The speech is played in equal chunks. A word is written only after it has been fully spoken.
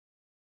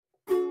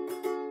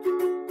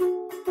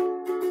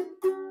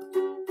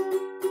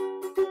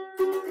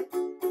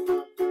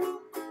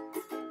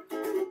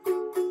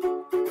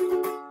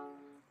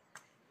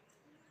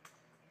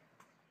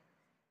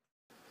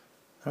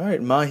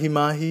Alright,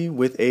 mahi-mahi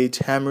with a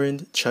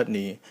tamarind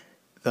chutney.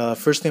 The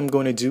first thing I'm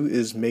going to do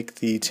is make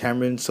the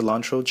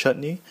tamarind-cilantro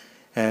chutney.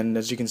 And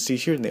as you can see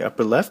here in the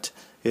upper left,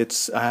 I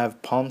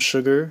have palm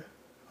sugar.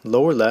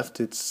 Lower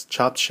left, it's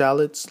chopped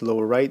shallots.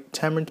 Lower right,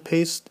 tamarind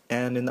paste.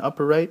 And in the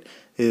upper right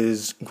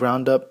is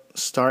ground up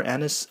star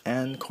anise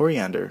and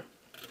coriander.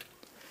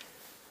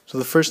 So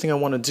the first thing I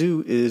want to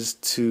do is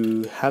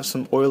to have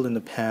some oil in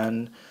the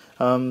pan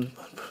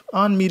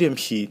on medium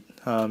heat,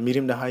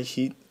 medium to high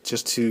heat,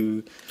 just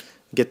to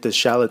get the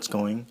shallots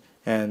going.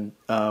 And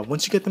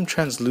once you get them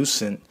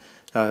translucent,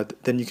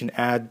 then you can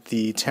add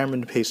the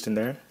tamarind paste in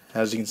there,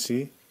 as you can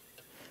see.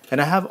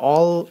 And I have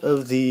all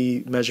of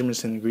the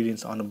measurements and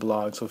ingredients on the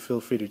blog, so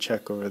feel free to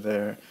check over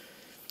there.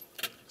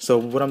 So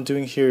what I'm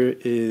doing here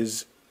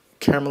is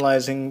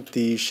caramelizing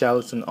the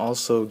shallots and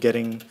also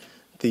getting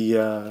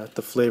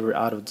the flavor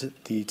out of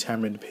the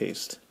tamarind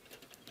paste.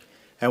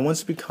 And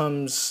once it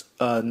becomes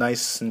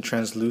nice and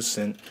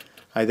translucent,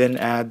 I then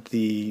add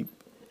the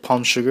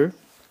palm sugar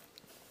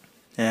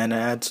and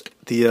add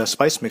the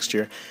spice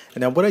mixture.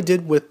 And now what I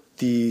did with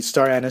the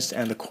star anise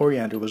and the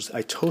coriander was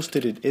I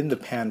toasted it in the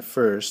pan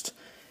first.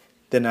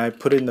 Then I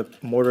put it in the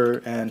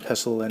mortar and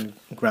pestle and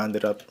ground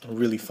it up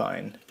really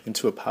fine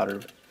into a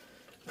powder,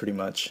 pretty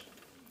much.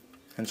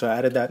 And so I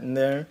added that in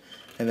there,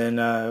 and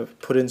then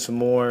put in some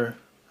more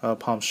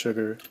palm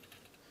sugar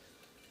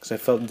because I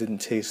felt it didn't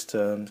taste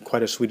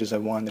quite as sweet as I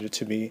wanted it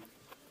to be.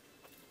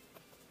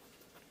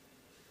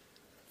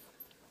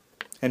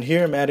 And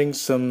here I'm adding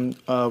some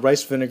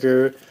rice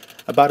vinegar,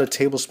 about a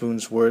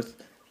tablespoon's worth,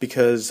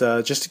 because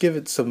just to give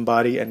it some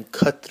body and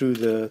cut through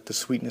the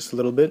sweetness a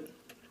little bit.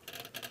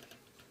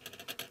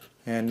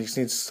 And you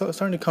see it's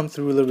starting to come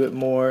through a little bit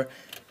more,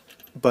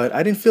 but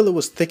I didn't feel it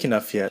was thick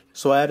enough yet.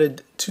 So I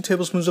added 2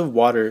 tablespoons of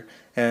water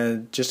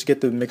and just to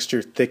get the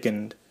mixture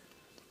thickened.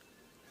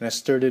 And I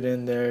stirred it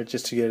in there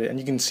just to get it, and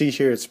you can see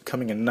here it's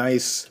becoming a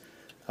nice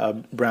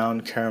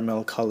brown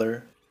caramel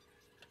color.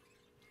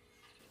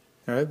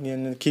 Alright,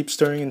 and keep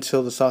stirring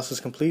until the sauce is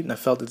complete, and I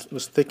felt it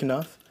was thick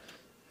enough.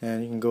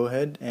 And you can go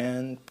ahead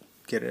and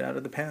get it out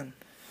of the pan.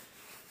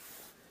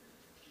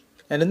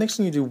 And the next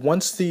thing you do,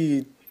 once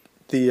the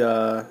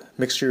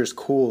mixture is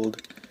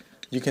cooled,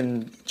 you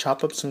can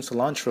chop up some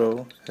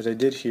cilantro, as I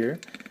did here.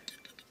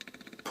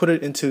 Put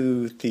it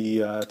into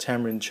the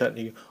tamarind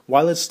chutney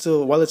while it's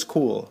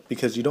cool,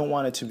 because you don't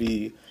want it to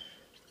be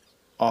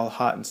all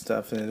hot and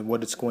stuff. And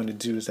what it's going to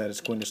do is that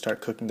it's going to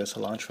start cooking the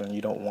cilantro, and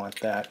you don't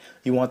want that.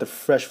 You want the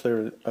fresh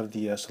flavor of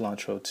the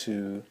cilantro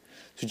to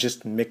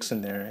just mix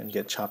in there and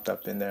get chopped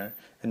up in there,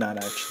 and not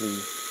actually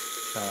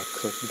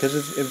cook,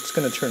 because it's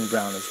going to turn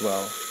brown as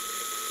well.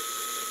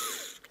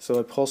 So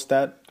I pulse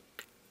that,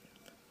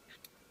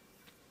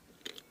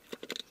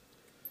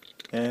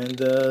 and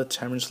the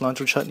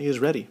tamarind-cilantro chutney is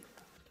ready.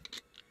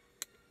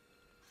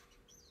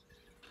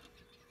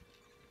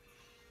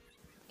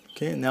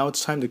 Okay, now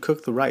it's time to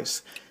cook the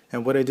rice.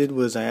 And what I did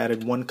was I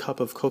added 1 cup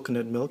of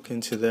coconut milk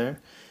into there,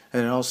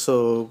 and I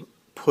also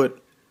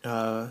put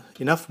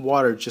enough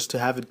water just to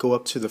have it go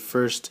up to the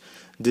first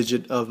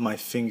digit of my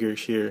finger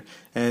here.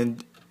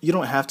 And you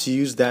don't have to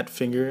use that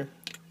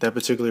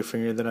particular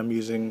finger that I'm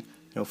using.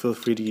 Feel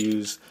free to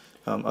use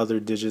other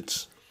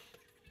digits.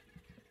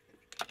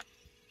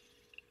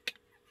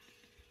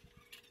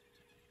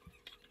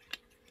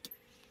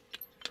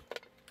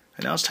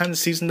 And now it's time to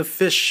season the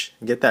fish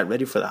and get that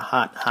ready for the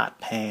hot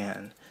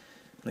pan.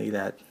 Look at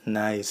that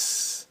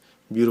nice,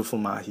 beautiful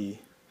mahi.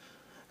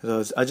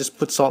 So I just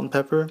put salt and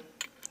pepper,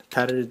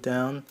 patted it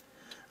down.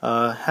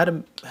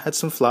 Had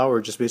some flour,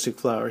 just basic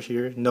flour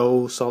here.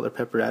 No salt or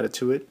pepper added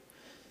to it.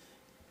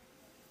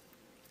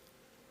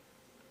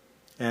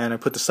 And I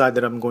put the side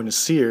that I'm going to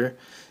sear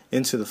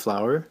into the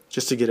flour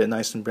just to get it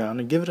nice and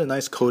brown and give it a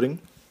nice coating.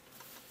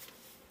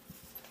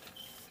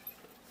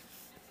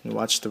 And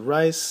watch the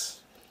rice.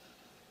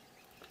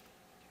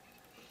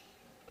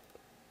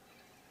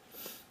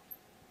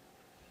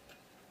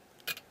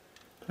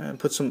 And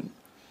put some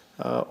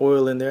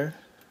oil in there.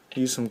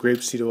 Use some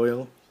grapeseed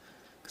oil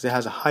because it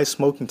has a high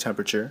smoking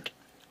temperature.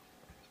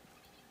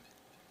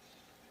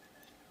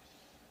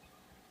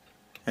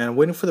 And I'm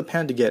waiting for the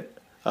pan to get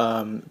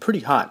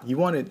pretty hot. You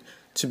want it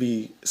to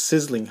be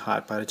sizzling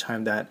hot by the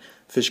time that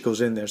fish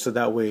goes in there, so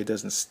that way it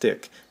doesn't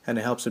stick, and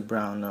it helps it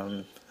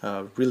brown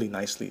really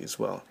nicely as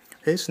well.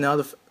 Okay, so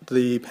now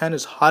the pan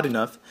is hot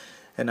enough,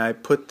 and I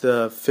put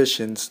the fish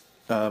in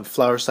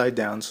flour side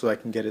down so I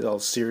can get it all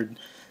seared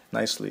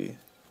nicely.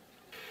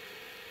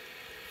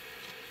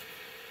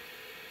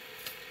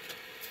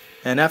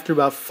 And after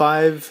about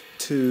 5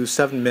 to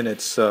 7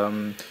 minutes,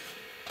 you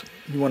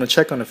want to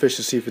check on the fish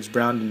to see if it's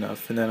browned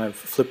enough, and then I've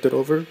flipped it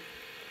over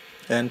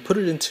and put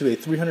it into a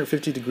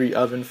 350-degree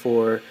oven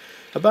for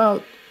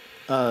about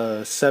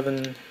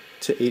 7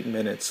 to 8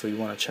 minutes. So you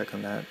want to check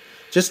on that,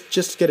 just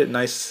to get it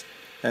nice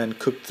and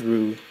cooked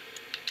through.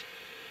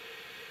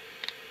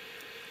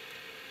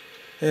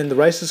 And the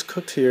rice is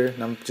cooked here,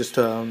 and I'm just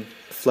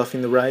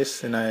fluffing the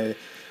rice, and I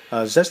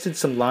zested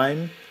some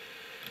lime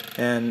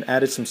and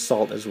added some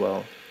salt as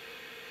well.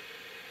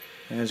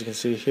 And as you can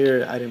see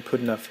here, I didn't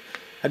put enough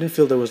I didn't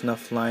feel there was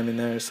enough lime in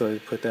there, so I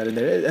put that in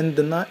there. And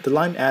the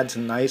lime adds a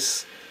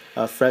nice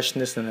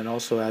freshness, and it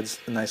also adds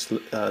a nice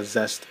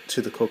zest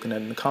to the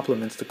coconut, and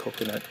complements the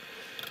coconut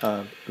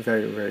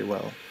very, very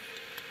well.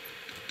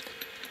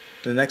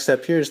 The next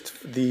step here is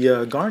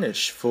the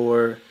garnish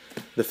for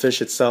the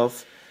fish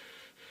itself,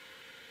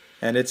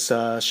 and it's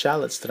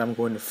shallots that I'm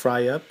going to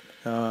fry up,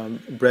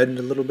 breadened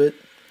a little bit.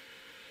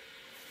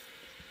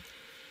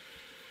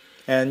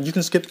 And you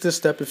can skip this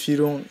step if you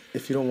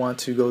don't want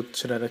to go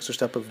to that extra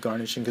step of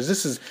garnishing, because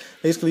this is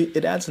basically,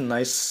 it adds a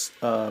nice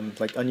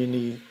like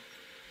oniony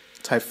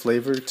type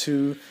flavor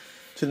to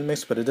the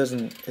mix, but it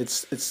doesn't.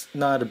 It's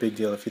not a big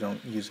deal if you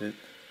don't use it.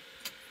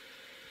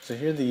 So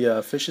here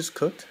the fish is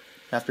cooked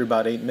after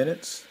about 8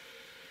 minutes,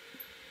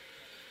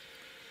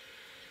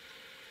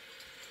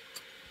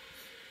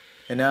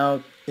 and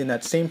now in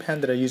that same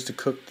pan that I used to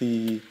cook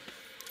the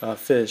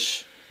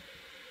fish,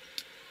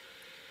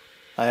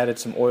 I added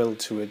some oil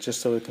to it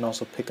just so it can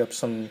also pick up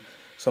some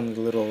of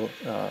the little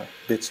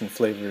bits and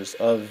flavors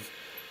of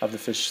the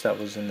fish that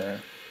was in there.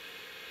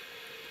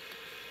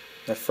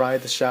 I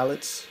fried the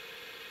shallots,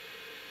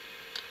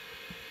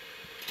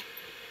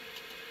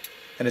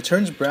 and it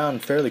turns brown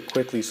fairly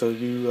quickly, so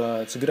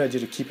it's a good idea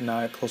to keep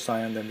a close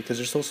eye on them because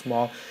they're so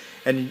small,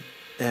 and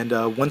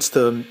once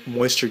the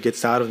moisture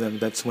gets out of them,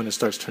 that's when it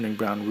starts turning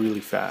brown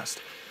really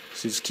fast.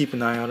 So just keep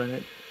an eye out on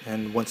it,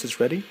 and once it's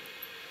ready,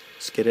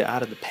 just get it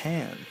out of the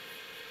pan.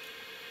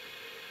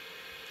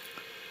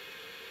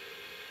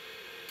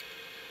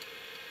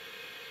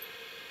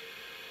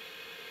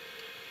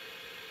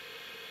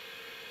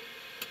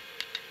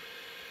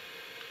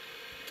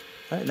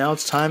 Alright, now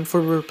it's time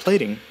for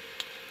plating.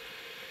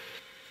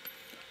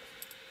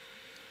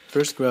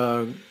 First,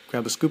 grab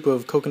a scoop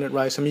of coconut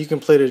rice. I mean, you can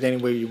plate it any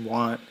way you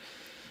want.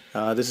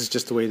 This is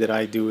just the way that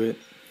I do it.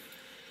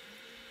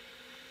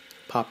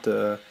 Pop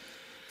the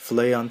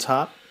filet on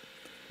top,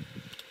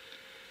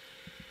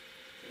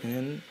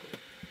 and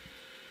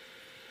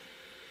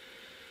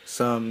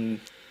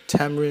some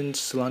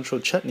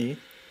Tamarind-Cilantro Chutney.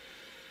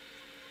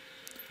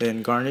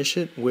 Then garnish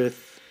it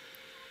with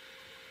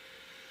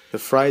the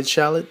fried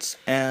shallots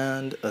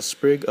and a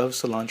sprig of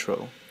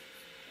cilantro.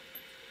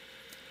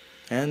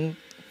 And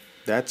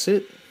that's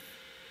it.